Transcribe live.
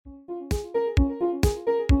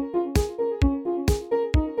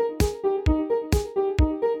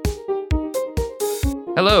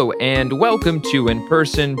Hello, and welcome to In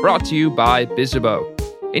Person, brought to you by Bizzabo.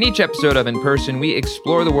 In each episode of In Person, we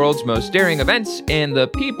explore the world's most daring events and the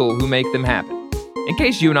people who make them happen. In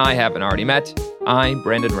case you and I haven't already met, I'm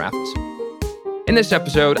Brandon Raffles. In this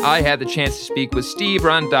episode, I had the chance to speak with Steve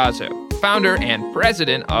Randazzo, founder and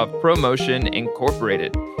president of ProMotion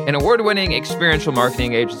Incorporated, an award-winning experiential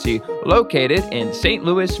marketing agency located in St.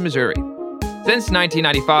 Louis, Missouri. Since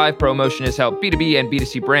 1995, ProMotion has helped B2B and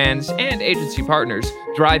B2C brands and agency partners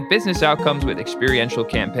drive business outcomes with experiential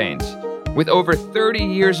campaigns. With over 30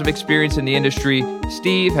 years of experience in the industry,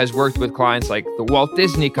 Steve has worked with clients like the Walt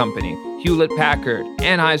Disney Company, Hewlett-Packard,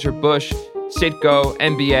 Anheuser-Busch, Citgo,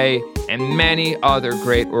 NBA, and many other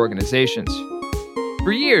great organizations.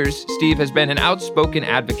 For years, Steve has been an outspoken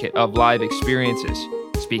advocate of live experiences,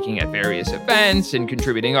 speaking at various events and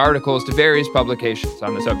contributing articles to various publications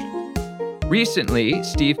on the subject. Recently,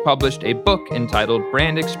 Steve published a book entitled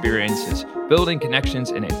Brand Experiences: Building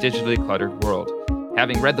Connections in a Digitally Cluttered World.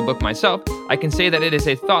 Having read the book myself, I can say that it is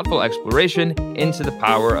a thoughtful exploration into the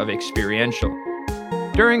power of experiential.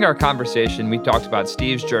 During our conversation, we talked about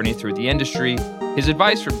Steve's journey through the industry, his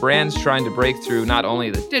advice for brands trying to break through not only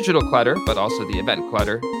the digital clutter, but also the event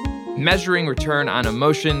clutter, measuring return on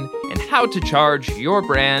emotion, and how to charge your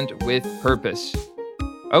brand with purpose.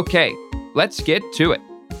 Okay, let's get to it.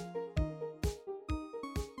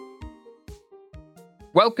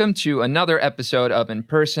 Welcome to another episode of In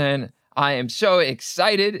Person. I am so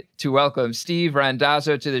excited to welcome Steve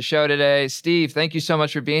Randazzo to the show today. Steve, thank you so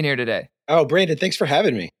much for being here today. Oh, Brandon, thanks for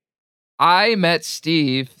having me. I met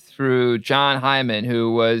Steve through John Hyman,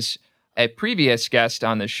 who was a previous guest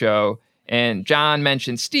on the show. And John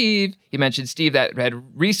mentioned Steve. He mentioned Steve that had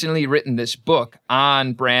recently written this book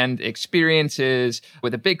on brand experiences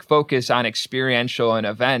with a big focus on experiential and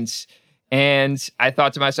events. And I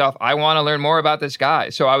thought to myself, I want to learn more about this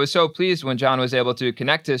guy. So I was so pleased when John was able to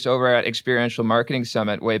connect us over at Experiential Marketing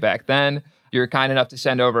Summit way back then. You're kind enough to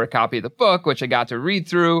send over a copy of the book, which I got to read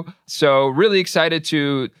through. So really excited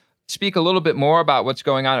to speak a little bit more about what's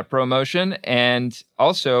going on at ProMotion and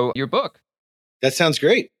also your book. That sounds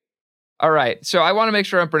great. All right. So I want to make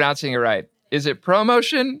sure I'm pronouncing it right. Is it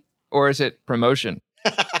ProMotion or is it promotion?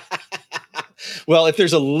 Well, if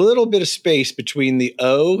there's a little bit of space between the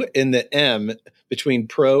O and the M, between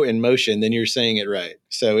pro and motion, then you're saying it right.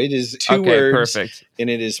 So it is two words, perfect. And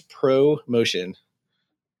it is ProMotion.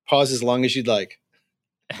 Pause as long as you'd like.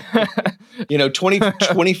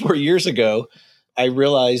 24 years ago, I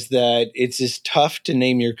realized that it's as tough to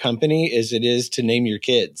name your company as it is to name your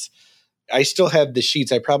kids. I still have the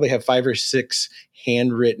sheets. I probably have 5 or 6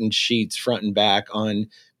 handwritten sheets front and back on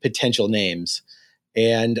potential names.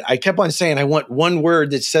 And I kept on saying, I want one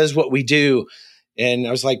word that says what we do. And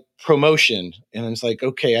I was like, promotion. And I was like,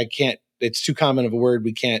 okay, I can't, it's too common of a word.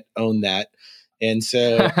 We can't own that. And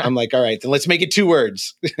so I'm like, all right, then let's make it 2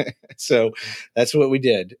 words. So that's what we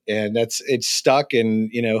did. And it's stuck. And,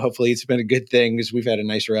 hopefully it's been a good thing because we've had a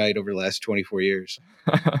nice ride over the last 24 years.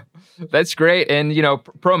 That's great. And,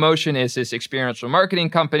 ProMotion is this experiential marketing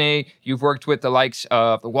company. You've worked with the likes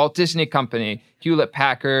of the Walt Disney Company,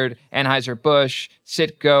 Hewlett-Packard, Anheuser-Busch,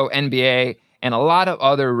 Citgo, NBA, and a lot of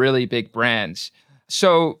other really big brands.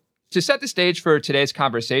 So to set the stage for today's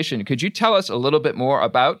conversation, could you tell us a little bit more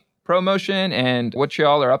about ProMotion and what you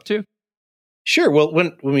all are up to? Sure. Well,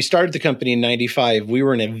 when we started the company in 95, we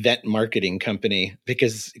were an event marketing company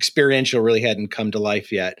because experiential really hadn't come to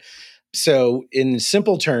life yet. So in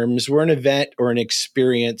simple terms, we're an event or an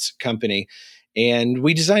experience company, and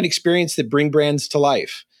we design experience that bring brands to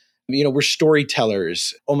life. We're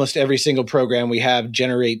storytellers. Almost every single program we have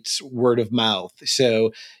generates word of mouth.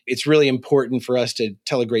 So it's really important for us to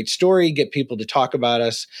tell a great story, get people to talk about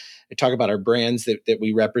us, and talk about our brands that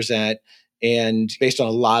we represent. And based on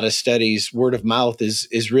a lot of studies, word of mouth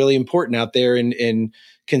is really important out there. And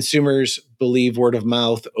consumers believe word of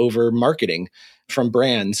mouth over marketing from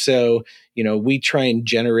brands. So, we try and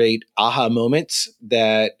generate aha moments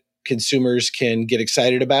that consumers can get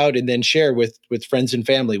excited about and then share with friends and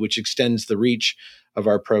family, which extends the reach of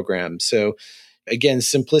our program. So again,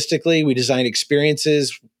 simplistically, we design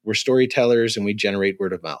experiences, we're storytellers, and we generate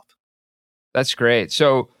word of mouth. That's great.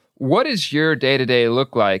 So what does your day-to-day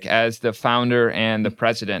look like as the founder and the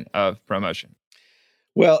president of ProMotion?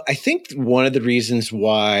 Well, I think one of the reasons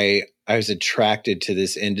why I was attracted to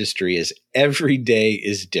this industry is every day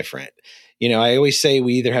is different. I always say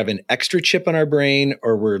we either have an extra chip on our brain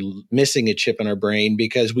or we're missing a chip on our brain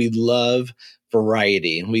because we love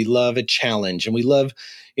variety and we love a challenge and we love,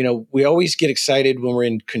 we always get excited when we're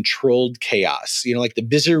in controlled chaos. Like the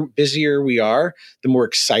busier we are, the more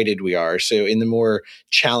excited we are. So, and the more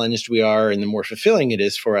challenged we are and the more fulfilling it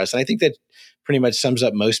is for us. And I think that pretty much sums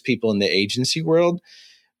up most people in the agency world.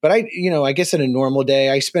 But I guess in a normal day,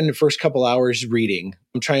 I spend the first couple hours reading.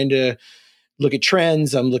 I'm trying to look at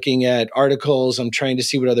trends. I'm looking at articles. I'm trying to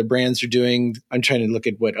see what other brands are doing. I'm trying to look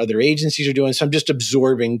at what other agencies are doing. So I'm just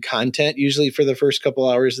absorbing content usually for the first couple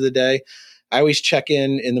hours of the day. I always check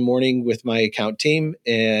in the morning with my account team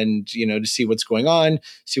and, to see what's going on,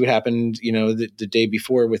 see what happened, the day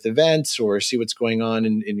before with events, or see what's going on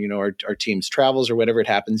in our team's travels or whatever it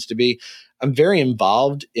happens to be. I'm very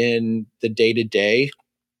involved in the day-to-day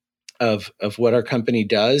of what our company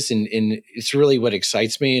does. And it's really what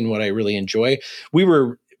excites me and what I really enjoy. We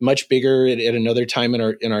were much bigger at another time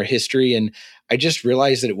in our history. And I just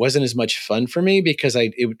realized that it wasn't as much fun for me because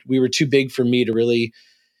we were too big for me to really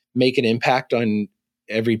make an impact on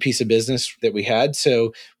every piece of business that we had.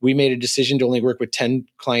 So we made a decision to only work with 10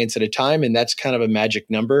 clients at a time. And that's kind of a magic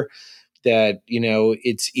number that,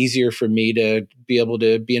 it's easier for me to be able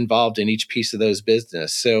to be involved in each piece of those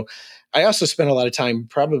business. So I also spent a lot of time,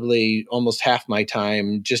 probably almost half my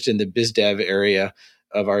time, just in the biz dev area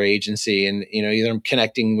of our agency. And, either I'm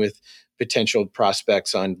connecting with potential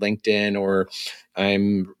prospects on LinkedIn, or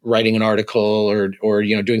I'm writing an article, or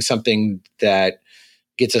doing something that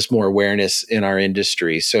gets us more awareness in our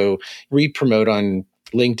industry. So we promote on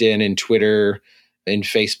LinkedIn and Twitter and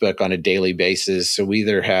Facebook on a daily basis. So we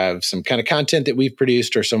either have some kind of content that we've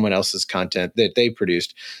produced or someone else's content that they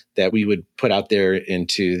produced that we would put out there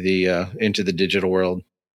into the digital world.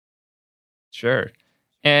 Sure.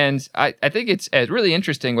 And I think it's really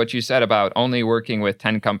interesting what you said about only working with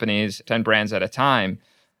 10 companies, 10 brands at a time.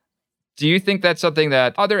 Do you think that's something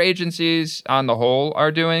that other agencies on the whole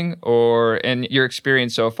are doing, or in your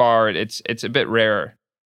experience so far, it's a bit rarer?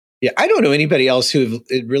 Yeah, I don't know anybody else who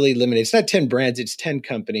really limited. It's not 10 brands, it's 10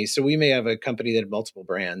 companies. So we may have a company that has multiple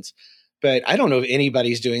brands, but I don't know if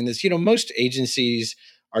anybody's doing this. Most agencies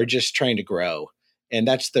are just trying to grow, and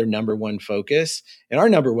that's their number one focus. And our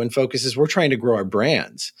number one focus is we're trying to grow our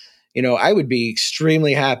brands. I would be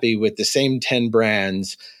extremely happy with the same 10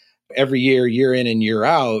 brands every year in and year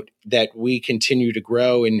out, that we continue to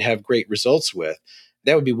grow and have great results with.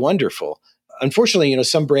 That would be wonderful. Unfortunately,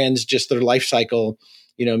 some brands, just their life cycle,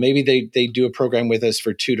 maybe they do a program with us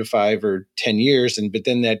for 2 to 5 or 10 years, but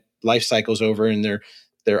then that life cycle's over and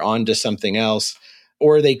they're on to something else.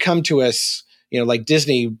 Or they come to us, like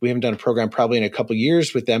Disney, we haven't done a program probably in a couple of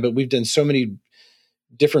years with them, but we've done so many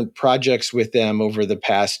different projects with them over the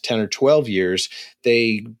past 10 or 12 years.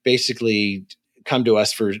 They basically come to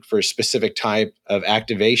us for a specific type of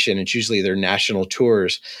activation. It's usually their national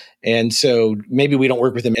tours. And so maybe we don't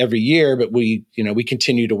work with them every year, but we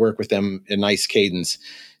continue to work with them in nice cadence.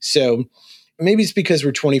 So maybe it's because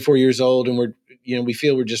we're 24 years old and we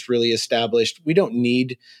feel we're just really established. We don't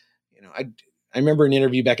need, I remember an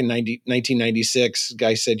interview back in 1996,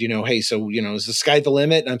 guy said, hey, so, is the sky the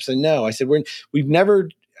limit? And I'm saying, no. I said,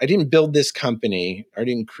 I didn't build this company. I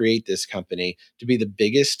didn't create this company to be the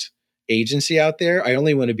biggest agency out there. I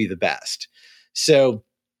only want to be the best. So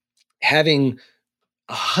having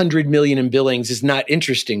 100 million in billings is not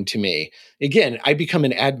interesting to me. Again, I become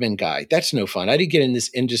an admin guy. That's no fun. I didn't get in this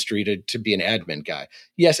industry to be an admin guy.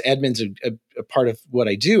 Yes, admin's a part of what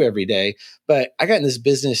I do every day, but I got in this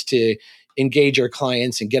business to engage our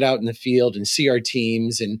clients and get out in the field and see our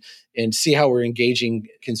teams and see how we're engaging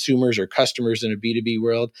consumers or customers in a B2B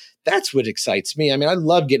world. That's what excites me. I mean, I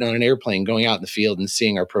love getting on an airplane, going out in the field and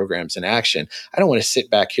seeing our programs in action. I don't want to sit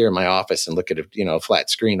back here in my office and look at a flat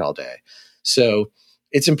screen all day. So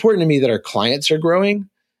it's important to me that our clients are growing.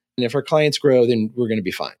 And if our clients grow, then we're going to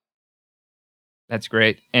be fine. That's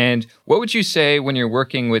great. And what would you say when you're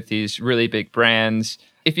working with these really big brands?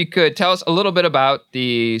 If you could tell us a little bit about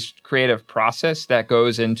the creative process that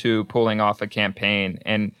goes into pulling off a campaign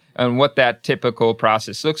and what that typical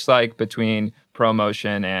process looks like between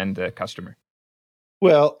ProMotion and the customer.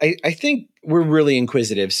 Well, I think we're really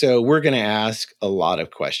inquisitive. So we're going to ask a lot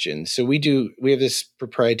of questions. So we have this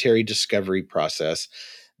proprietary discovery process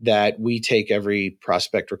that we take every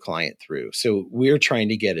prospect or client through. So we're trying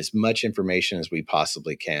to get as much information as we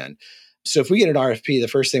possibly can. So if we get an RFP, the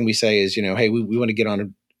first thing we say is, hey, we want to get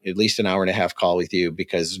on at least an hour and a half call with you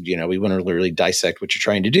because, we want to really dissect what you're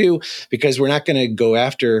trying to do, because we're not going to go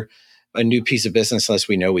after a new piece of business unless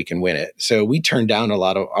we know we can win it. So we turn down a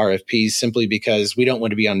lot of RFPs simply because we don't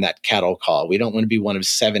want to be on that cattle call. We don't want to be one of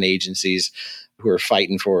 7 agencies who are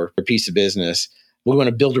fighting for a piece of business. We want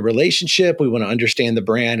to build a relationship. We want to understand the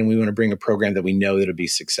brand, and we want to bring a program that we know that'll be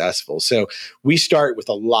successful. So we start with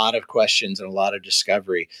a lot of questions and a lot of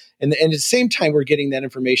discovery. And at the same time, we're getting that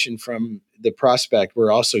information from the prospect.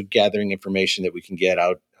 We're also gathering information that we can get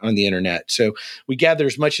out on the internet. So we gather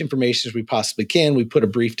as much information as we possibly can. We put a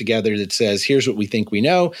brief together that says, here's what we think we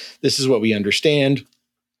know. This is what we understand.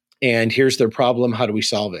 And here's their problem. How do we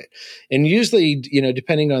solve it? And usually,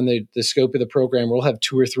 depending on the scope of the program, we'll have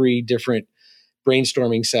 2 or 3 different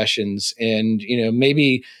brainstorming sessions. And,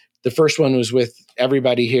 maybe the first one was with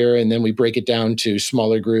everybody here, and then we break it down to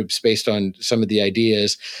smaller groups based on some of the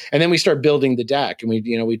ideas. And then we start building the deck, and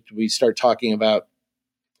we start talking about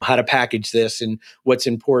how to package this and what's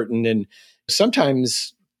important. And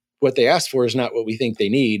sometimes what they ask for is not what we think they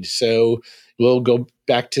need. So we'll go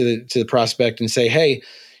back to the prospect and say, hey,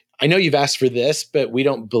 I know you've asked for this, but we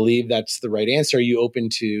don't believe that's the right answer. Are you open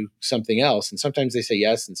to something else? And sometimes they say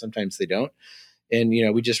yes, and sometimes they don't. And,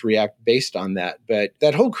 we just react based on that. But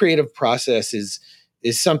that whole creative process is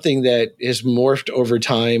something that has morphed over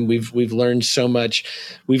time. We've learned so much.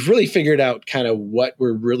 We've really figured out kind of what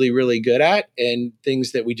we're really, really good at and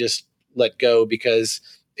things that we just let go because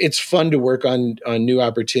it's fun to work on new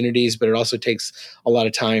opportunities, but it also takes a lot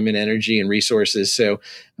of time and energy and resources. So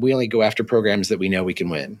we only go after programs that we know we can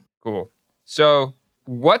win. Cool. So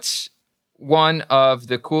what's one of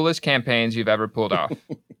the coolest campaigns you've ever pulled off?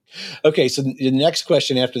 Okay, so the next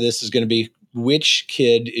question after this is going to be, which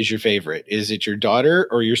kid is your favorite? Is it your daughter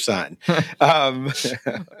or your son?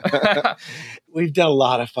 We've done a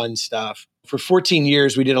lot of fun stuff. For 14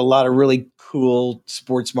 years, we did a lot of really cool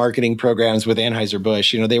sports marketing programs with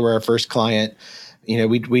Anheuser-Busch. They were our first client.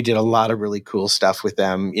 We did a lot of really cool stuff with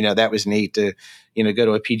them. That was neat to, go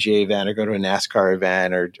to a PGA event or go to a NASCAR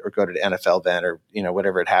event or go to an NFL event or,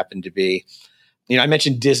 whatever it happened to be. I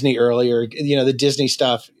mentioned Disney earlier. The Disney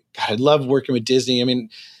stuff. God, I love working with Disney. I mean,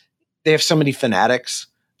 they have so many fanatics,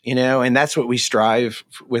 and that's what we strive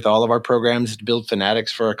with all of our programs, to build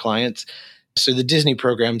fanatics for our clients. So the Disney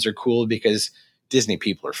programs are cool because Disney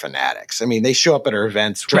people are fanatics. I mean, they show up at our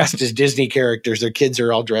events dressed as Disney characters. Their kids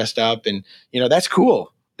are all dressed up, and that's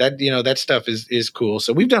cool. That stuff is cool.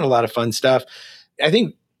 So we've done a lot of fun stuff. I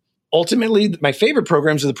think ultimately my favorite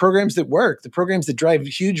programs are the programs that work, the programs that drive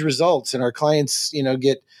huge results, and our clients,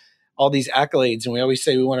 get all these accolades. And we always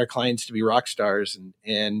say we want our clients to be rock stars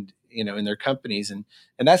and in their companies. And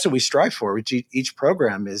that's what we strive for, which each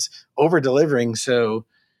program is over delivering. So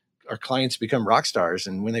our clients become rock stars.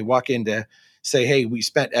 And when they walk in to say, hey, we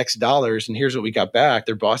spent X dollars and here's what we got back,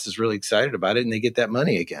 their boss is really excited about it and they get that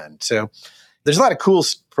money again. So there's a lot of cool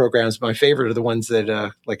programs. My favorite are the ones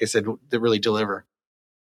that, like I said, that really deliver.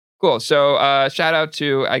 Cool. So shout out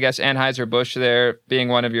to, I guess, Anheuser-Busch there being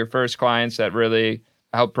one of your first clients that really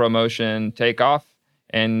helped promotion take off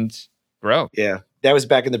and grow. Yeah. That was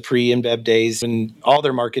back in the pre-InBev days when all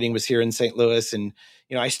their marketing was here in St. Louis. And,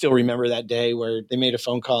 I still remember that day where they made a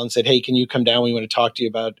phone call and said, hey, can you come down? We want to talk to you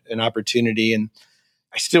about an opportunity. And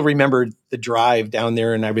I still remember the drive down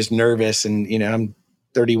there, and I was nervous. And, I'm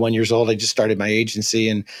 31 years old. I just started my agency,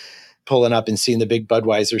 and pulling up and seeing the big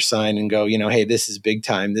Budweiser sign and go, hey, this is big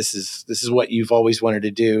time. This is what you've always wanted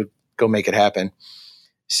to do. Go make it happen.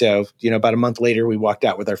 So, about a month later, we walked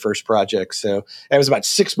out with our first project. So that was about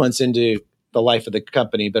 6 months into the life of the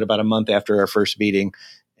company, but about a month after our first meeting.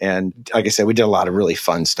 And like I said, we did a lot of really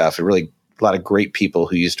fun stuff, a lot of great people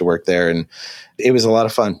who used to work there. And it was a lot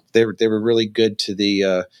of fun. They were really good to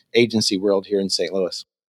the agency world here in St. Louis.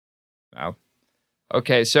 Wow.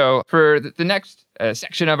 Okay. So for the next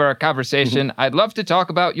section of our conversation, I'd love to talk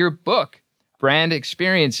about your book, Brand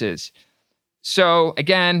Experiences. So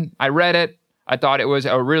again, I read it. I thought it was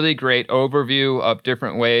a really great overview of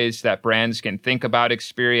different ways that brands can think about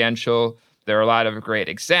experiential. There are a lot of great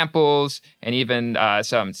examples and even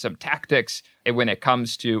some tactics when it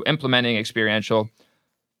comes to implementing experiential.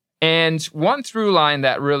 And one through line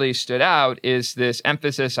that really stood out is this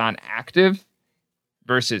emphasis on active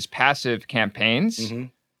versus passive campaigns. Mm-hmm.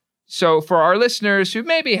 So for our listeners who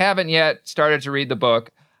maybe haven't yet started to read the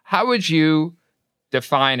book, how would you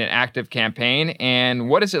define an active campaign and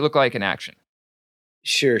what does it look like in action?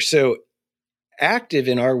 Sure. So active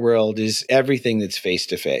in our world is everything that's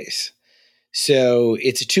face-to-face. So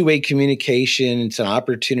it's a two-way communication. It's an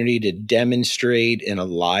opportunity to demonstrate in a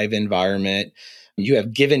live environment. You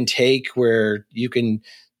have give and take where you can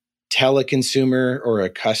tell a consumer or a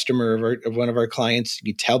customer of one of our clients,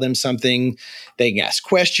 you tell them something, they can ask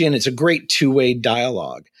questions. It's a great two-way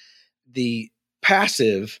dialogue. The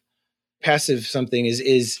passive something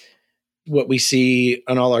is what we see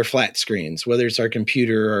on all our flat screens, whether it's our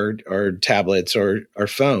computer or tablets or our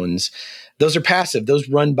phones. Those are passive. Those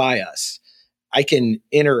run by us. I can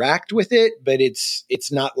interact with it, but it's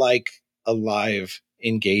not like a live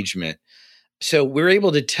engagement. So we're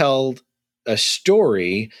able to tell a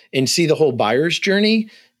story and see the whole buyer's journey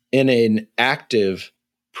in an active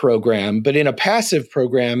program. But in a passive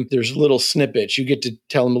program, there's little snippets. You get to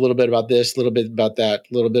tell them a little bit about this, a little bit about that,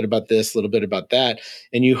 a little bit about this, a little bit about that.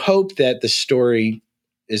 And you hope that the story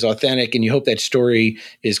is authentic and you hope that story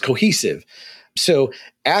is cohesive. So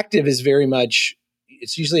active is very much,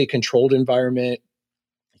 it's usually a controlled environment.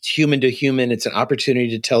 It's human to human. It's an opportunity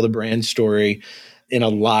to tell the brand story in a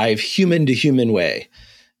live human to human way.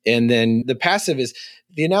 And then the passive is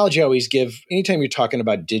the analogy I always give anytime you're talking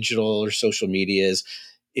about digital or social media is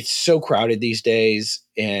it's so crowded these days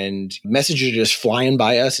and messages are just flying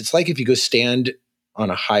by us. It's like if you go stand on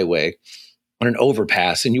a highway, on an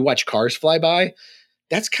overpass, and you watch cars fly by.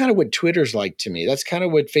 That's kind of what Twitter's like to me. That's kind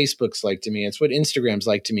of what Facebook's like to me. It's what Instagram's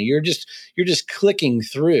like to me. You're just clicking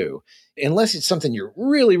through. Unless it's something you're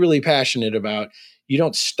really, really passionate about, you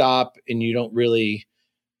don't stop and you don't really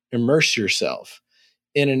immerse yourself.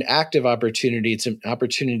 In an active opportunity, it's an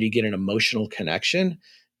opportunity to get an emotional connection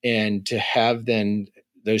and to have then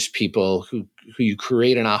those people who you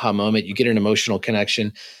create an aha moment, you get an emotional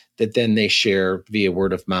connection that then they share via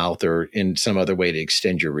word of mouth or in some other way to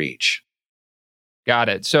extend your reach. Got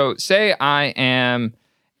it. So say I am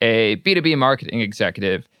a B2B marketing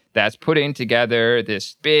executive that's putting together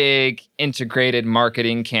this big integrated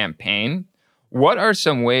marketing campaign. What are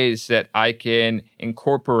some ways that I can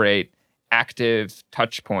incorporate active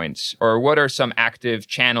touch points, or what are some active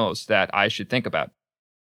channels that I should think about?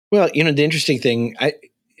 Well, the interesting thing,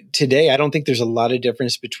 today, I don't think there's a lot of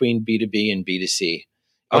difference between B2B and B2C.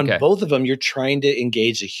 Okay. On both of them, you're trying to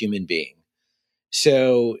engage a human being.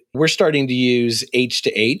 So we're starting to use H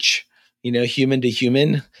to H, human to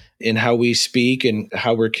human in how we speak and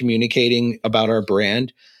how we're communicating about our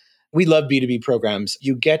brand. We love B2B programs.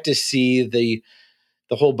 You get to see the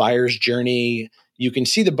whole buyer's journey. You can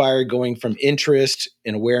see the buyer going from interest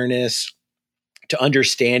and awareness to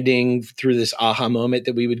understanding through this aha moment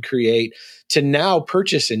that we would create to now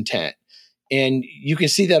purchase intent. And you can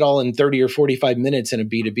see that all in 30 or 45 minutes in a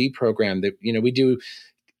B2B program that, we do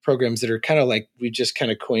programs that are kind of like, we just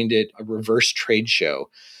kind of coined it a reverse trade show.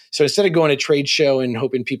 So instead of going to a trade show and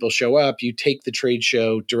hoping people show up, you take the trade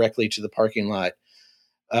show directly to the parking lot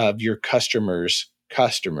of your customer's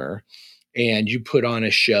customer, and you put on a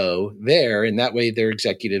show there. And that way their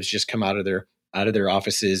executives just come out of their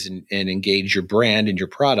offices and engage your brand and your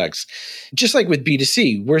products. Just like with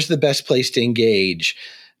B2C, where's the best place to engage?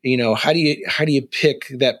 How do you pick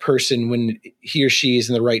that person when he or she is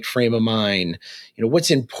in the right frame of mind? What's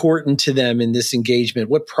important to them in this engagement?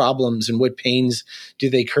 What problems and what pains do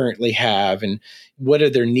they currently have? And what are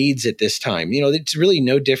their needs at this time? It's really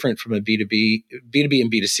no different from a B2B. B2B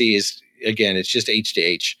and B2C is, again, it's just H to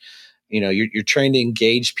H. You're trying to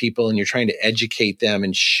engage people and you're trying to educate them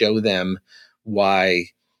and show them why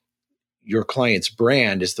your client's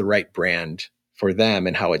brand is the right brand for them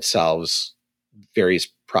and how it solves various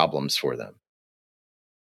problems for them.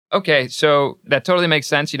 Okay, so that totally makes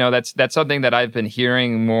sense. That's something that I've been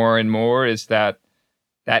hearing more and more is that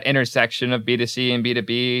intersection of B2C and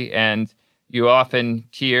B2B. And you often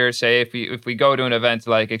hear, say, if we go to an event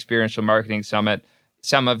like Experiential Marketing Summit,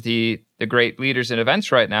 some of the great leaders in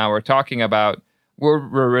events right now are talking about we're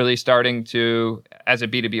really starting to, as a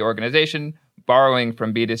B2B organization, borrowing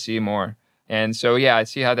from B2C more. And so, yeah, I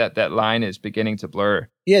see how that line is beginning to blur.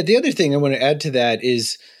 Yeah, the other thing I want to add to that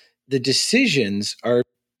is the decisions are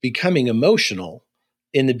becoming emotional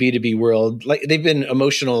in the B2B world. Like they've been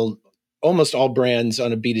emotional, almost all brands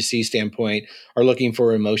on a B2C standpoint are looking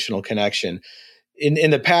for emotional connection.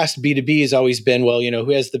 In the past, B2B has always been, well,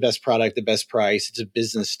 who has the best product, the best price? It's a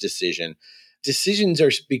business decision. Decisions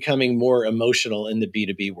are becoming more emotional in the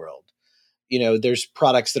B2B world. There's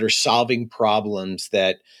products that are solving problems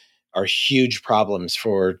that are huge problems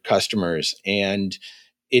for customers. And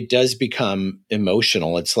it does become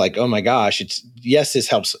emotional. It's like, oh my gosh, yes, this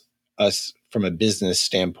helps us from a business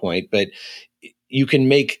standpoint, but you can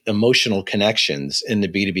make emotional connections in the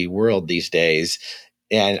B2B world these days.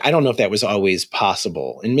 And I don't know if that was always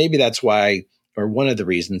possible. And maybe that's why, or one of the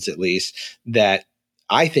reasons at least, that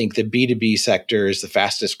I think the B2B sector is the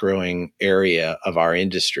fastest growing area of our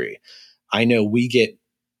industry. I know we get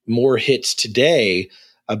more hits today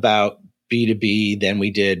about B2B than we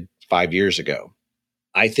did 5 years ago.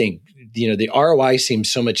 I think, the ROI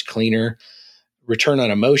seems so much cleaner. Return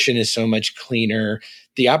on emotion is so much cleaner.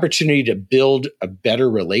 The opportunity to build a better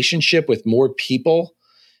relationship with more people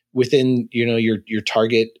within, your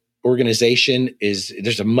target organization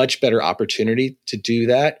there's a much better opportunity to do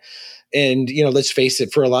that. And, let's face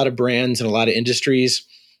it, for a lot of brands and a lot of industries,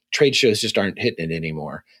 trade shows just aren't hitting it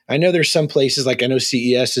anymore. I know there's some places, like I know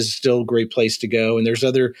CES is still a great place to go. And there's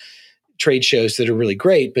other trade shows that are really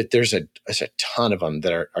great, but there's a ton of them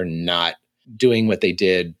that are not doing what they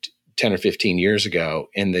did 10 or 15 years ago.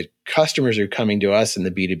 And the customers are coming to us in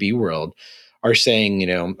the B2B world are saying,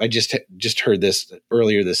 I just heard this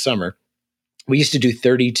earlier this summer. We used to do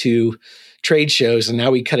 32 trade shows, and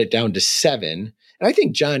now we cut it down to 7. And I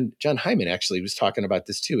think John Hyman actually was talking about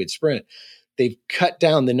this too at Sprint. They've cut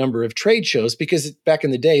down the number of trade shows because back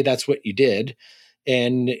in the day, that's what you did.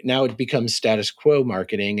 And now it becomes status quo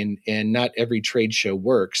marketing, and not every trade show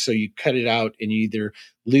works. So you cut it out and you either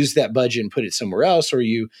lose that budget and put it somewhere else, or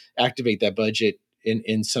you activate that budget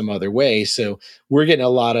in some other way. So we're getting a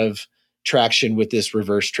lot of traction with this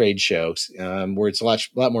reverse trade shows, where it's a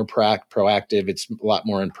lot more proactive. It's a lot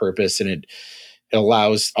more on purpose, and it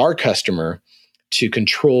allows our customer to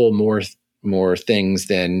control more things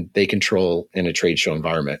than they control in a trade show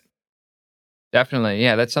environment. Definitely.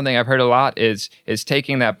 Yeah, that's something I've heard a lot is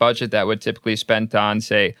taking that budget that would typically spent on,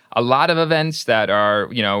 say, a lot of events that are,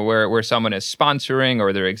 where someone is sponsoring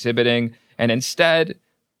or they're exhibiting, and instead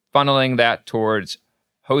funneling that towards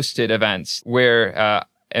hosted events where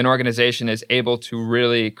an organization is able to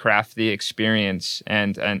really craft the experience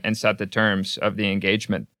and set the terms of the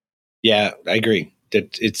engagement. Yeah, I agree.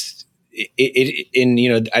 That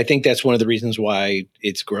I think that's one of the reasons why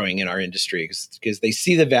it's growing in our industry, because they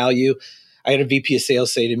see the value. I had a VP of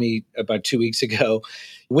sales say to me about 2 weeks ago,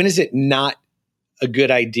 when is it not a good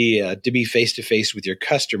idea to be face-to-face with your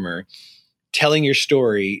customer, telling your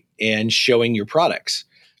story and showing your products?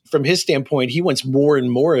 From his standpoint, he wants more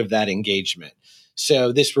and more of that engagement.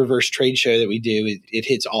 So this reverse trade show that we do, it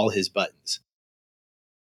hits all his buttons.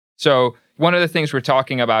 So one of the things we're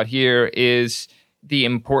talking about here is the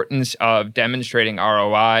importance of demonstrating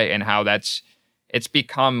ROI and how it's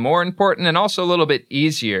become more important and also a little bit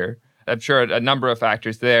easier. I'm sure a number of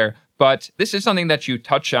factors there, but this is something that you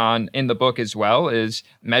touch on in the book as well, is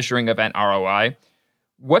measuring event ROI.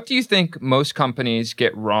 What do you think most companies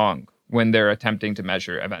get wrong when they're attempting to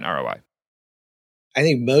measure event ROI? I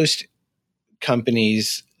think most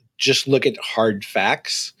companies just look at hard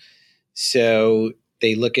facts. So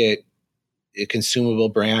they look at a consumable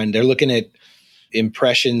brand. They're looking at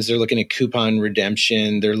impressions. They're looking at coupon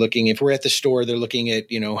redemption. They're looking, if we're at the store, they're looking at,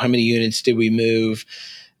 how many units did we move?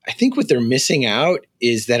 I think what they're missing out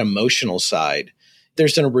is that emotional side.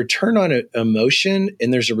 There's a return on emotion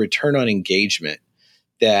and there's a return on engagement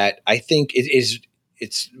that I think it's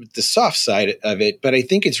the soft side of it, but I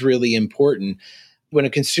think it's really important. When a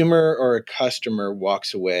consumer or a customer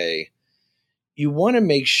walks away, you want to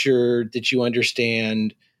make sure that you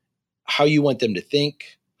understand how you want them to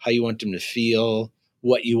think, how you want them to feel,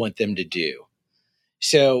 what you want them to do.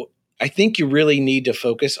 So I think you really need to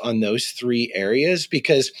focus on those 3 areas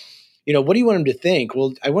because, what do you want them to think?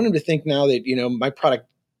 Well, I want them to think now that, my product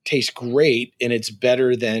tastes great and it's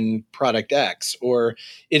better than product X, or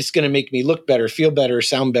it's going to make me look better, feel better,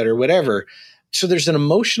 sound better, whatever. So there's an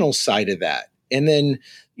emotional side of that. And then,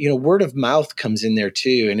 word of mouth comes in there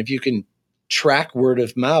too. And if you can track word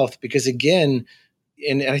of mouth, because again,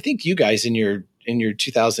 and I think you guys in your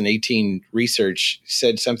 2018 research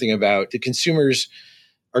said something about the consumers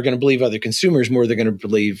are going to believe other consumers more than they're going to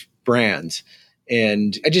believe brands.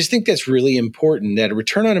 And I just think that's really important, that a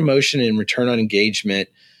return on emotion and return on engagement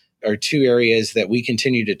are 2 areas that we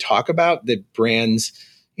continue to talk about, that brands,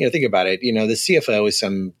 think about it. The CFO is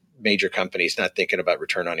some major companies not thinking about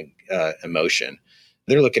return on emotion.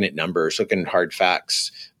 They're looking at numbers, looking at hard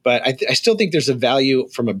facts. But I still think there's a value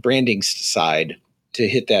from a branding side to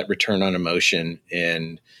hit that return on emotion.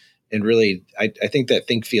 And really, I think that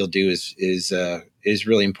think, feel, do is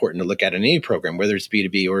really important to look at in any program, whether it's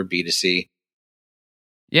B2B or B2C.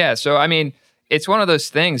 Yeah. So, it's one of those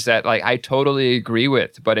things that I totally agree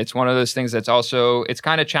with, but it's one of those things that's also, it's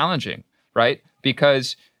kind of challenging, right?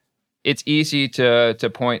 Because it's easy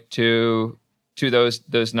to point to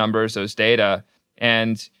those numbers, those data,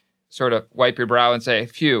 and sort of wipe your brow and say,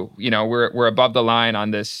 phew, we're above the line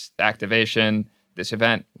on this activation, this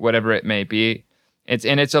event, whatever it may be. It's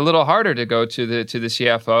a little harder to go to the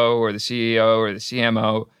CFO or the CEO or the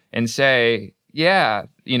CMO and say, yeah,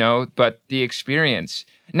 but the experience.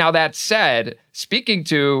 Now that said, speaking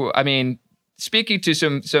to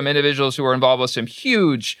some individuals who are involved with some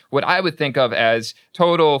huge, what I would think of as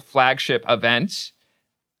total flagship events,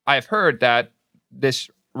 I've heard that this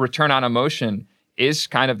return on emotion is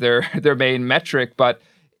kind of their main metric, but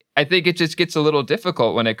I think it just gets a little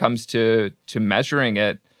difficult when it comes to measuring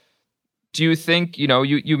it. Do you think,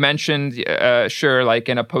 you mentioned, sure, like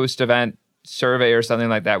in a post-event survey or something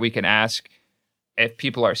like that, we can ask if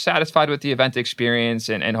people are satisfied with the event experience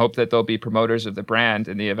and hope that they'll be promoters of the brand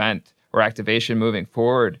in the event or activation moving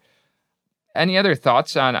forward. Any other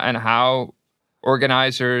thoughts on how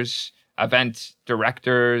organizers event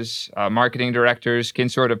directors, marketing directors can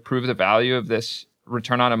sort of prove the value of this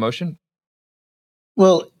return on emotion?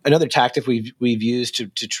 Well, another tactic we've used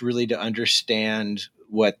to really to understand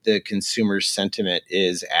what the consumer sentiment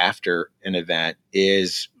is after an event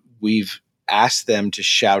is we've asked them to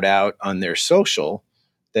shout out on their social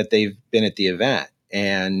that they've been at the event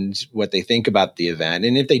and what they think about the event.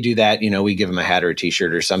 And if they do that, we give them a hat or a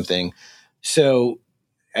t-shirt or something. So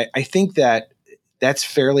I think that's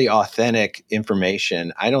fairly authentic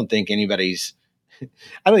information. I don't think anybody's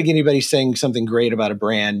saying something great about a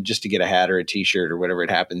brand just to get a hat or a t-shirt or whatever it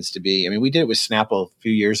happens to be. I mean, we did it with Snapple a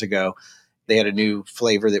few years ago. They had a new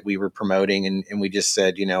flavor that we were promoting, and we just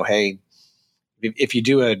said, hey, if you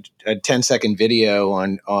do a 10-second video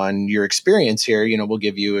on your experience here, we'll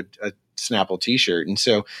give you a Snapple t-shirt. And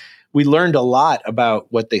so we learned a lot about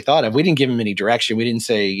what they thought of. We didn't give them any direction. We didn't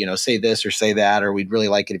say, say this or say that, or we'd really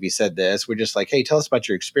like it if you said this. We're just like, hey, tell us about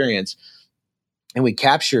your experience. And we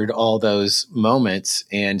captured all those moments,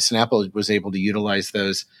 and Snapple was able to utilize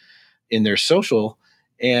those in their social.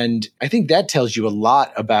 And I think that tells you a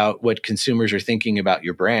lot about what consumers are thinking about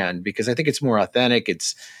your brand, because I think it's more authentic.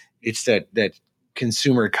 It's that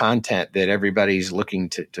consumer content that everybody's looking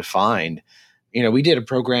to find. We did a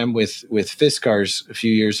program with Fiskars a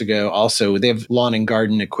few years ago. Also, they have lawn and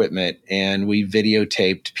garden equipment, and we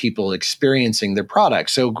videotaped people experiencing their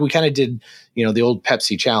products. So we kind of did, the old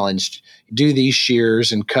Pepsi challenge: do these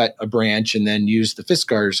shears and cut a branch, and then use the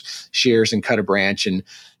Fiskars shears and cut a branch. And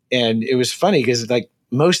it was funny because like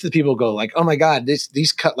most of the people go like, "Oh my God,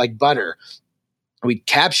 these cut like butter." We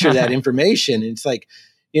capture that information, and it's like,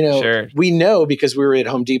 Sure. We know because we were at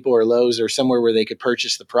Home Depot or Lowe's or somewhere where they could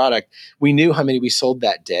purchase the product. We knew how many we sold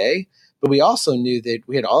that day, but we also knew that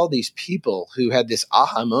we had all these people who had this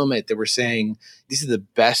aha moment that were saying, these are the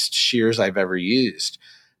best shears I've ever used.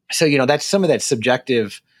 So, that's some of that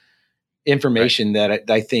subjective information that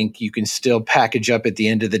I think you can still package up at the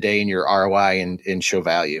end of the day in your ROI and show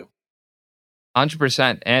value.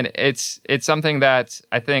 100%. And it's something that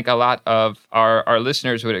I think a lot of our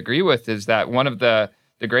listeners would agree with, is that one of the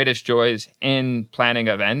greatest joys in planning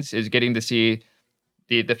events is getting to see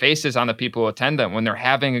the faces on the people who attend them when they're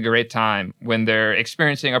having a great time, when they're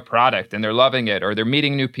experiencing a product and they're loving it, or they're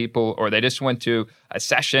meeting new people, or they just went to a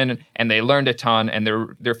session and they learned a ton and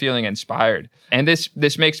they're feeling inspired. And this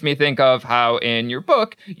makes me think of how in your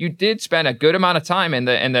book you did spend a good amount of time in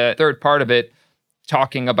the third part of it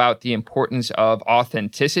talking about the importance of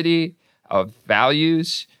authenticity, of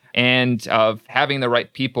values, and of having the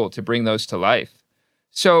right people to bring those to life.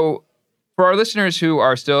 So for our listeners who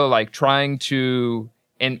are still like trying to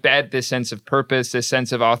embed this sense of purpose, this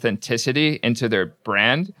sense of authenticity into their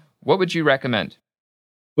brand, what would you recommend?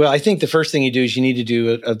 Well, I think the first thing you do is you need to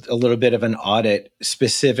do a little bit of an audit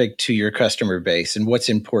specific to your customer base and what's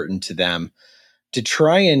important to them, to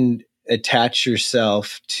try and attach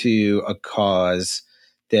yourself to a cause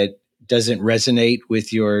that doesn't resonate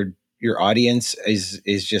with your audience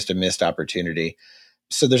is just a missed opportunity.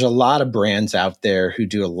 So there's a lot of brands out there who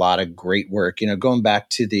do a lot of great work. Going back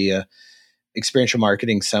to the Experiential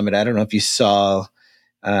Marketing Summit, I don't know if you saw,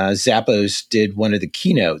 Zappos did one of the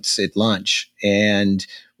keynotes at lunch. And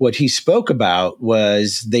what he spoke about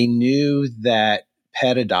was they knew that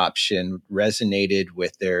pet adoption resonated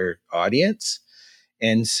with their audience.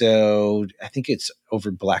 And so I think it's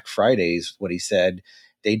over Black Fridays, what he said,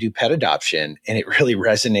 they do pet adoption, and it really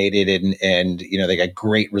resonated, and they got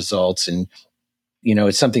great results, and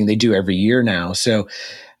it's something they do every year now. So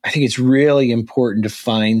I think it's really important to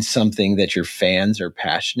find something that your fans are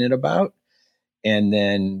passionate about and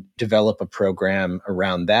then develop a program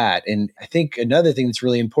around that. And I think another thing that's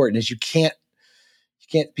really important is you can't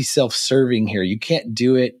be self-serving here. You can't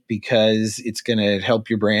do it because it's going to help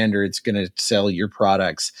your brand or it's going to sell your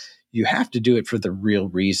products. You have to do it for the real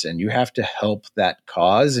reason. You have to help that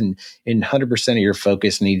cause, and 100% of your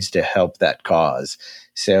focus needs to help that cause.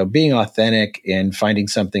 So being authentic and finding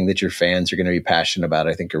something that your fans are going to be passionate about,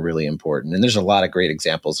 I think are really important. And there's a lot of great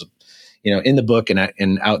examples, in the book and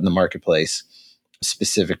out in the marketplace.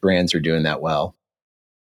 Specific brands are doing that well.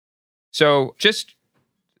 So just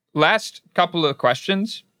last couple of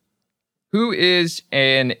questions. Who is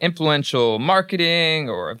an influential marketing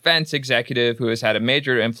or events executive who has had a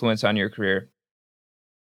major influence on your career?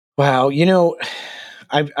 Wow.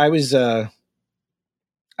 I was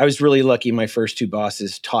really lucky. My first two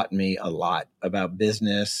bosses taught me a lot about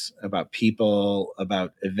business, about people,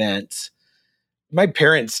 about events. My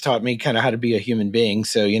parents taught me kind of how to be a human being.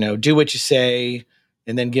 So, do what you say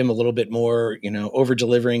and then give them a little bit more. Over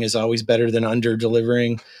delivering is always better than under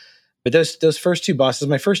delivering. But those first two bosses,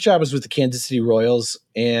 my first job was with the Kansas City Royals,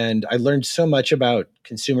 and I learned so much about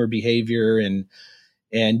consumer behavior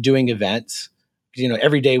and doing events.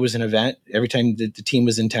 Every day was an event. Every time the team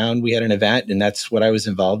was in town, we had an event, and that's what I was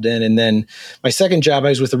involved in. And then my second job, I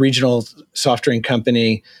was with a regional soft drink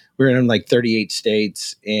company. We were in like 38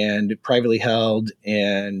 states and privately held,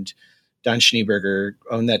 and Don Schneeberger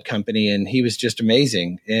owned that company, and he was just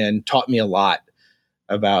amazing and taught me a lot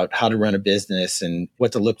about how to run a business and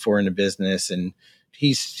what to look for in a business. And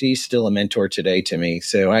he's still a mentor today to me.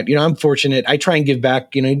 So I'm fortunate. I try and give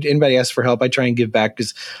back. Anybody asks for help, I try and give back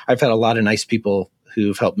because I've had a lot of nice people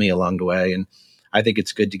who've helped me along the way, and I think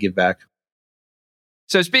it's good to give back.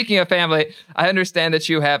 So speaking of family, I understand that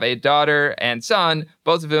you have a daughter and son,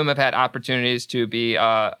 both of whom have had opportunities to be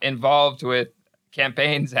involved with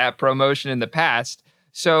campaigns at ProMotion in the past.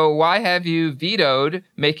 So why have you vetoed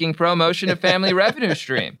making ProMotion a family revenue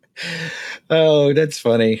stream? Oh, that's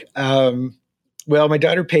funny. Well, my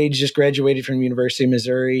daughter Paige just graduated from the University of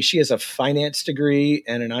Missouri. She has a finance degree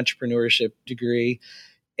and an entrepreneurship degree,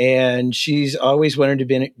 and she's always wanted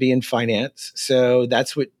to be in finance. So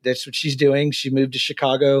that's what she's doing. She moved to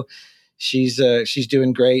Chicago. She's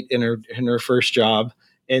doing great in her first job.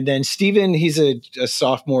 And then Steven, he's a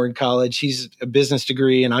sophomore in college. He's a business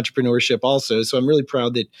degree in entrepreneurship also. So I'm really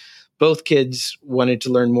proud that both kids wanted to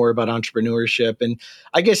learn more about entrepreneurship. And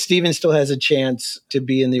I guess Steven still has a chance to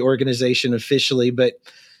be in the organization officially, but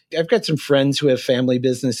I've got some friends who have family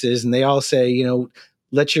businesses, and they all say,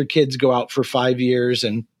 let your kids go out for 5 years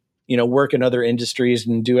and, work in other industries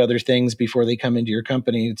and do other things before they come into your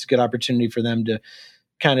company. It's a good opportunity for them to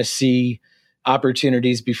kind of see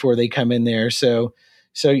opportunities before they come in there. So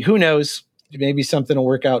who knows? Maybe something will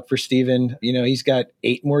work out for Steven. He's got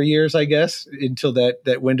 8 more years, I guess, until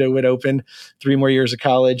that window would open. 3 more years of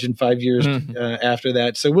college and 5 years after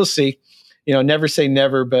that. So we'll see. Never say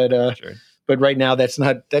never, but sure. But right now that's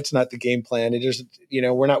not the game plan. It is,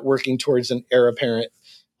 we're not working towards an heir apparent.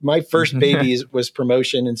 My first baby was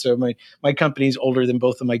ProMotion, and so my company's older than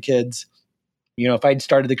both of my kids. If I'd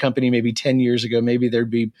started the company maybe 10 years ago, maybe there'd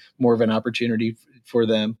be more of an opportunity for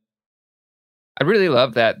them. I really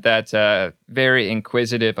love that very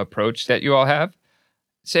inquisitive approach that you all have.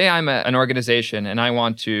 Say I'm an organization and I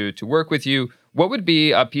want to work with you. What would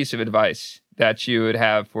be a piece of advice that you would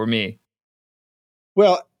have for me?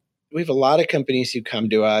 Well, we have a lot of companies who come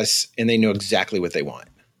to us and they know exactly what they want.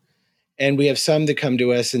 And we have some that come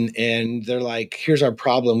to us and they're like, here's our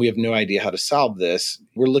problem. We have no idea how to solve this.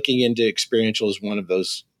 We're looking into experiential as one of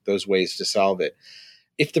those ways to solve it.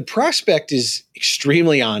 If the prospect is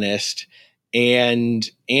extremely honest and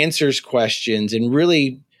answers questions and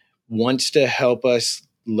really wants to help us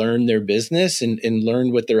learn their business and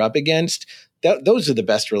learn what they're up against, those are the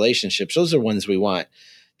best relationships. Those are ones we want.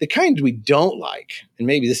 The kind we don't like, and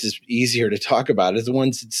maybe this is easier to talk about, is the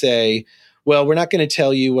ones that say, well, we're not going to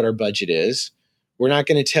tell you what our budget is. We're not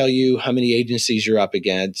going to tell you how many agencies you're up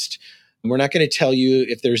against. We're not going to tell you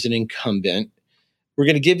if there's an incumbent. We're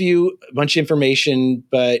going to give you a bunch of information,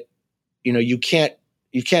 but you can't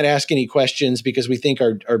ask any questions because we think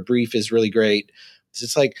our brief is really great.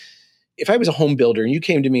 It's like if I was a home builder and you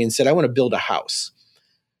came to me and said, I want to build a house.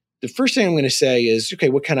 The first thing I'm going to say is, okay,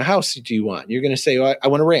 what kind of house do you want? You're going to say, oh, I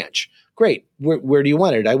want a ranch. Great. Where do you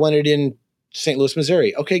want it? I want it in St. Louis,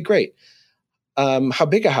 Missouri. Okay, great. How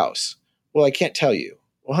big a house? Well, I can't tell you.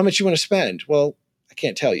 Well, how much you want to spend? Well, I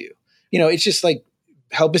can't tell you. It's just like,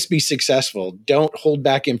 help us be successful. Don't hold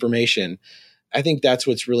back information. I think that's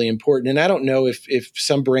what's really important. And I don't know if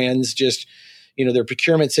some brands just, their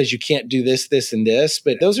procurement says you can't do this, this, and this,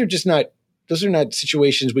 but those are not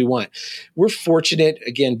situations we want. We're fortunate,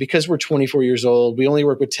 again, because we're 24 years old, we only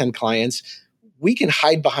work with 10 clients. We can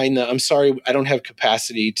hide behind I'm sorry, I don't have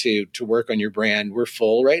capacity to work on your brand. We're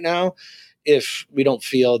full right now. If we don't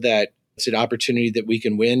feel that it's an opportunity that we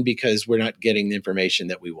can win because we're not getting the information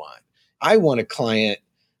that we want. I want a client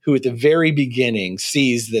who at the very beginning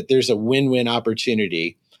sees that there's a win-win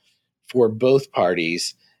opportunity for both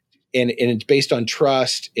parties. And it's based on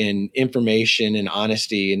trust and information and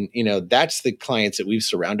honesty. And, that's the clients that we've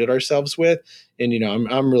surrounded ourselves with. And,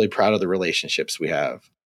 I'm really proud of the relationships we have.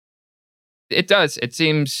 It does. It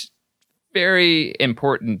seems very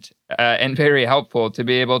important and very helpful to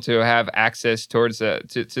be able to have access towards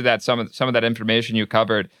to that some of that information you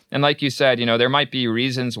covered. And like you said, there might be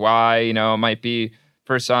reasons why, it might be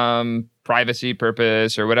for some privacy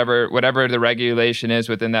purpose or whatever the regulation is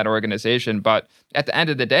within that organization. But at the end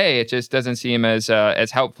of the day, it just doesn't seem as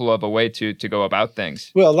helpful of a way to go about things.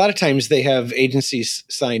 Well, a lot of times they have agencies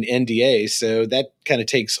sign NDAs, so that kind of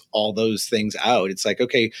takes all those things out. It's like,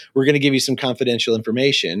 okay, we're going to give you some confidential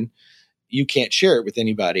information. you can't share it with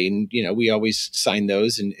anybody. And, we always sign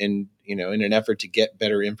those and in an effort to get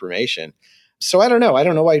better information. So I don't know. I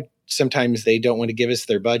don't know why sometimes they don't want to give us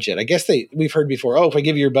their budget. I guess we've heard before, if I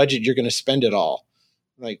give you your budget, you're going to spend it all.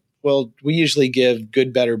 Like, well, we usually give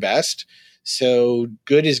good, better, best. So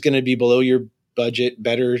good is going to be below your budget,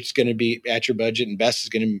 better is going to be at your budget, and best is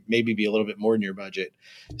going to maybe be a little bit more than your budget.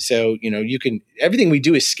 So, everything we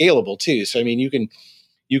do is scalable too. So, I mean,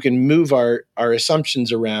 you can move our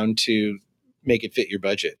assumptions around to make it fit your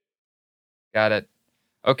budget. Got it.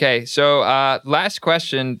 Okay. So last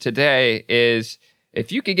question today is,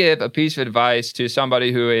 if you could give a piece of advice to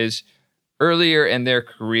somebody who is earlier in their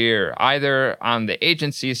career, either on the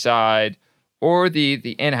agency side or the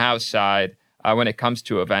in-house side when it comes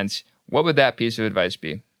to events, what would that piece of advice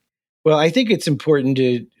be? Well, I think it's important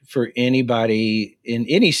for anybody in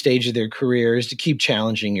any stage of their career is to keep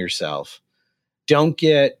challenging yourself. Don't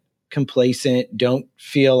get complacent. Don't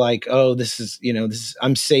feel like, I'm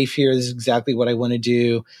safe here. This is exactly what I want to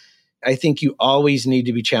do. I think you always need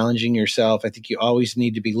to be challenging yourself. I think you always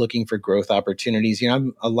need to be looking for growth opportunities.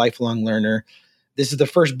 I'm a lifelong learner. This is the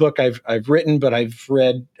first book I've written, but I've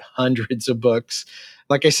read hundreds of books.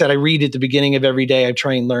 Like I said, I read at the beginning of every day. I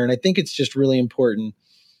try and learn. I think it's just really important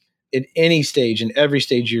at any stage, in every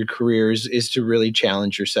stage of your career, is to really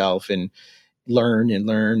challenge yourself and learn and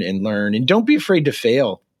learn and learn. And don't be afraid to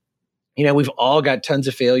fail. We've all got tons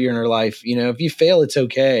of failure in our life. If you fail, it's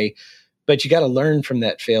okay. But you got to learn from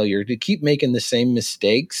that failure. To keep making the same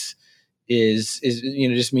mistakes is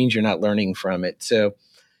just means you're not learning from it. So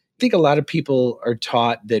I think a lot of people are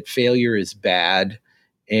taught that failure is bad,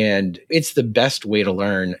 and it's the best way to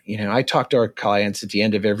learn. I talk to our clients at the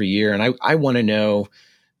end of every year, and I want to know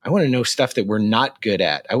stuff that we're not good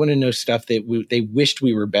at. I want to know stuff that they wished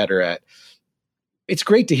we were better at. It's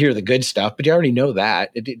great to hear the good stuff, but you already know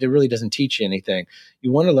that. It really doesn't teach you anything.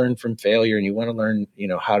 You want to learn from failure, and you want to learn,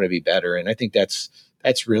 how to be better. And I think that's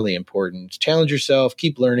really important. Challenge yourself,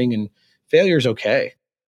 keep learning, and failure is okay.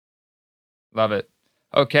 Love it.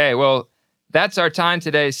 Okay, well, that's our time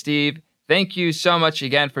today, Steve. Thank you so much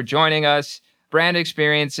again for joining us. Brand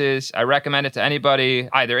Experiences, I recommend it to anybody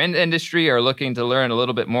either in the industry or looking to learn a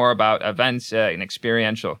little bit more about events and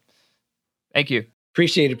experiential. Thank you.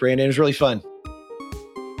 Appreciate it, Brandon. It was really fun.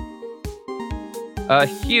 A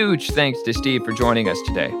huge thanks to Steve for joining us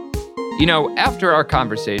today. After our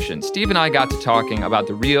conversation, Steve and I got to talking about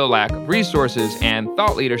the real lack of resources and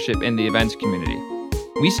thought leadership in the events community.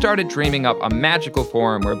 We started dreaming up a magical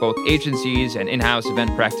forum where both agencies and in-house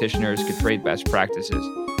event practitioners could trade best practices,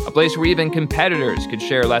 a place where even competitors could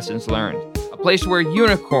share lessons learned, a place where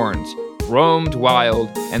unicorns roamed wild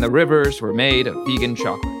and the rivers were made of vegan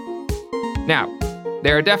chocolate. Now,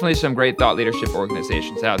 there are definitely some great thought leadership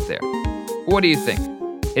organizations out there. What do you think?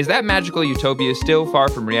 Is that magical utopia still far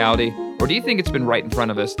from reality, or do you think it's been right in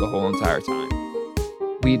front of us the whole entire time?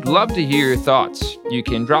 We'd love to hear your thoughts. You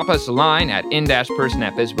can drop us a line at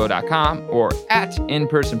in-person@bizbo.com or at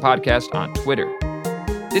InPersonPodcast on Twitter.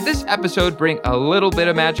 Did this episode bring a little bit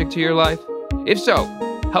of magic to your life? If so,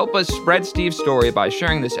 help us spread Steve's story by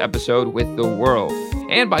sharing this episode with the world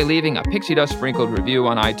and by leaving a pixie dust sprinkled review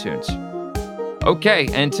on iTunes. Okay,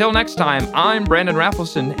 until next time, I'm Brandon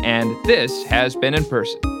Raffleson, and this has been In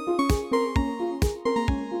Person.